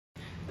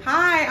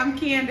Hi, I'm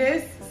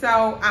Candace.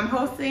 So I'm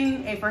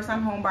hosting a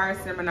first-time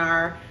homebuyer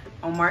seminar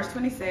on March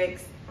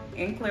 26th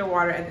in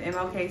Clearwater at the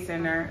MLK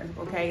Center.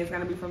 Okay, it's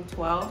gonna be from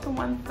 12 to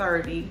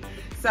 1:30.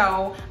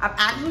 So I've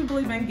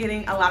actually been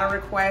getting a lot of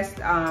requests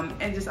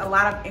and just a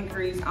lot of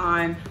inquiries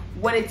on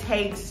what it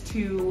takes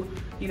to,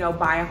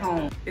 buy a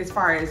home, as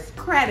far as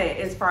credit,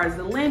 as far as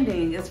the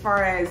lending, as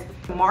far as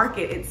the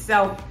market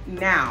itself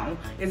now.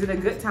 Is it a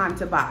good time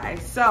to buy?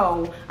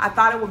 So I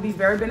thought it would be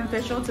very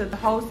beneficial to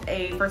host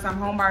a first-time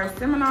homebuyer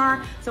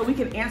seminar so we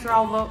can answer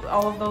all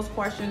of those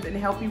questions and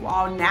help you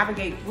all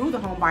navigate through the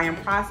home buying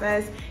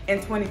process in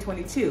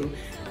 2022.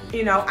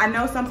 I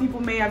know some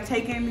people may have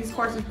taken these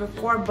courses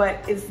before,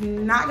 but it's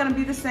not gonna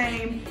be the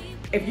same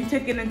if you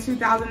took it in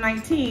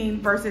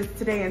 2019 versus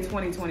today in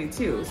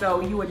 2022.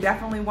 So you would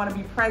definitely want to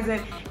be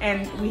present,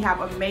 and we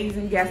have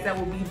amazing guests that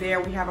will be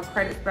there. We have a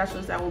credit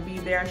specialist that will be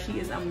there. She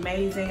is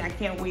amazing. I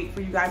can't wait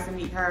for you guys to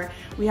meet her.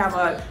 We have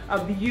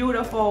a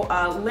beautiful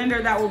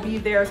lender that will be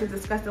there to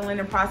discuss the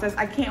lending process.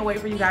 I can't wait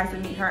for you guys to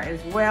meet her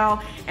as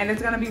well. And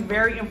it's going to be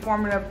very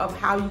informative of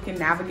how you can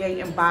navigate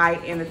and buy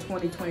in the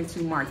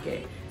 2022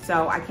 market.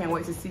 So I can't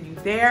wait to see you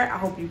there. I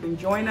hope you can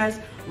join us,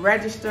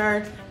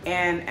 register,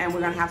 and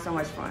we're gonna have so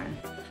much fun.